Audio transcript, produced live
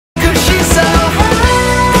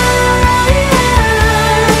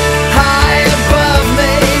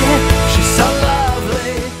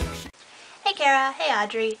Sara. Hey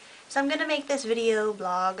Audrey. So I'm gonna make this video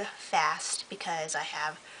blog fast because I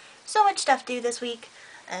have so much stuff to do this week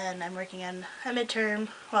and I'm working on a midterm,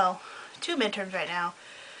 well, 2 midterms right now,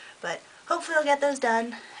 but hopefully I'll get those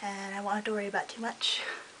done and I won't have to worry about too much.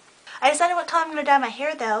 I decided what color I'm gonna dye my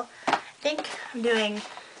hair though. I think I'm doing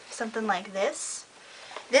something like this.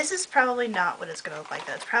 This is probably not what it's gonna look like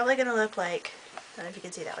though. It's probably gonna look like, I don't know if you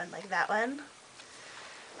can see that one, like that one.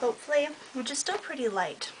 Hopefully, which is still pretty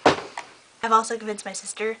light. I've also convinced my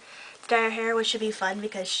sister to dye her hair, which should be fun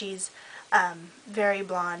because she's very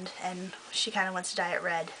blonde and she kind of wants to dye it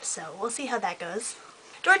red, so we'll see how that goes.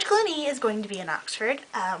 George Clooney is going to be in Oxford,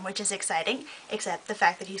 which is exciting, except the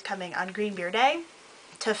fact that he's coming on Green Beer Day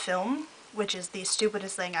to film, which is the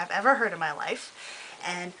stupidest thing I've ever heard in my life,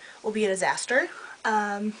 and will be a disaster.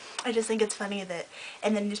 I just think it's funny that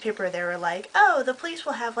in the newspaper they were like, oh, the police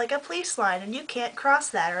will have like a police line and you can't cross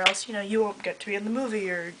that or else, you know, you won't get to be in the movie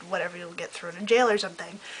or whatever, you'll get thrown in jail or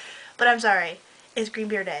something. But I'm sorry, it's Green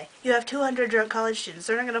Beer Day. You have 200 drunk college students.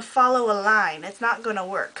 They're not going to follow a line. It's not going to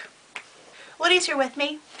work. Woody's here with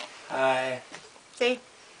me. Hi. See?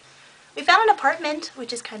 We found an apartment,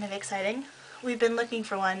 which is kind of exciting. We've been looking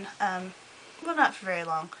for one, well, not for very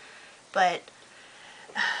long, but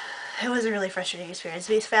it was a really frustrating experience.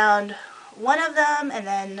 We found one of them and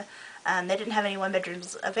then they didn't have any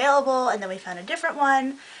one-bedrooms available, and then we found a different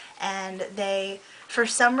one, and for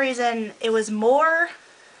some reason, it was more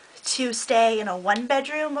to stay in a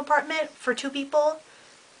one-bedroom apartment for 2 people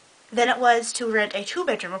than it was to rent a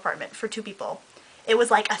 2-bedroom apartment for 2 people. It was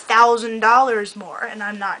like $1,000 more, and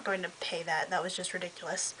I'm not going to pay that. That was just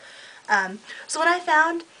ridiculous. So what I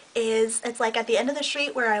found is it's like at the end of the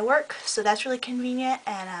street where I work, so that's really convenient,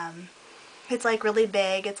 and it's like really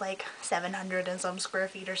big. It's like 700 and some square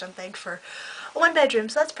feet or something for a 1-bedroom,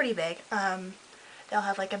 so that's pretty big. They'll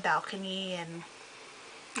have like a balcony, and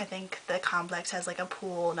I think the complex has like a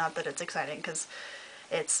pool. Not that it's exciting because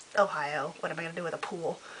it's Ohio. What am I going to do with a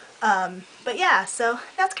pool? But yeah, so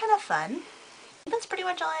that's kind of fun. That's pretty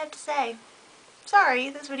much all I have to say. Sorry,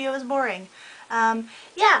 this video is boring.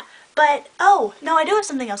 Yeah, but, oh, no, I do have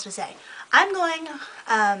something else to say. I'm going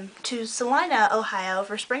to Salina, Ohio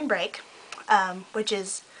for spring break, which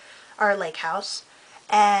is our lake house,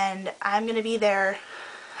 and I'm going to be there,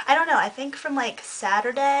 I don't know, I think from like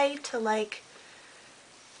Saturday to like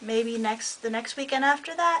maybe the next weekend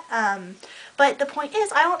after that. But the point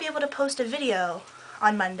is, I won't be able to post a video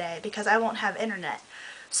on Monday because I won't have internet.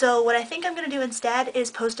 So what I think I'm going to do instead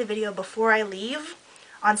is post a video before I leave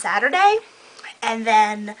on Saturday, and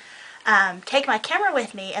then take my camera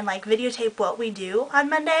with me and like videotape what we do on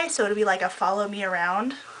Monday, so it'll be like a follow me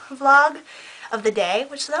around vlog of the day,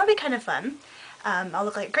 which that'll be kind of fun. I'll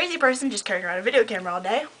look like a crazy person just carrying around a video camera all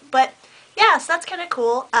day, but yeah, so that's kind of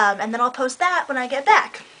cool, and then I'll post that when I get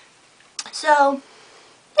back. So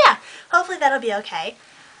yeah, hopefully that'll be okay.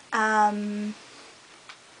 I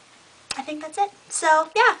think that's it. So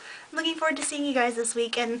yeah, I'm looking forward to seeing you guys this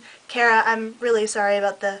week. And Kara, I'm really sorry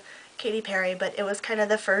about the Katy Perry, but it was kind of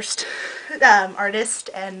the first artist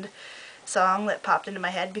and song that popped into my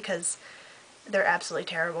head because they're absolutely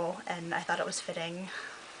terrible and I thought it was fitting.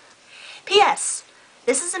 P.S.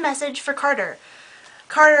 This is a message for Carter.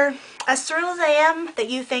 Carter, as thrilled as I am that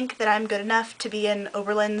you think that I'm good enough to be in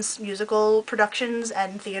Oberlin's musical productions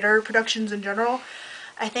and theater productions in general,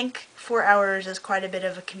 I think 4 hours is quite a bit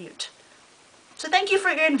of a commute. So thank you for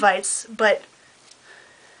your invites, but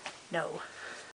no.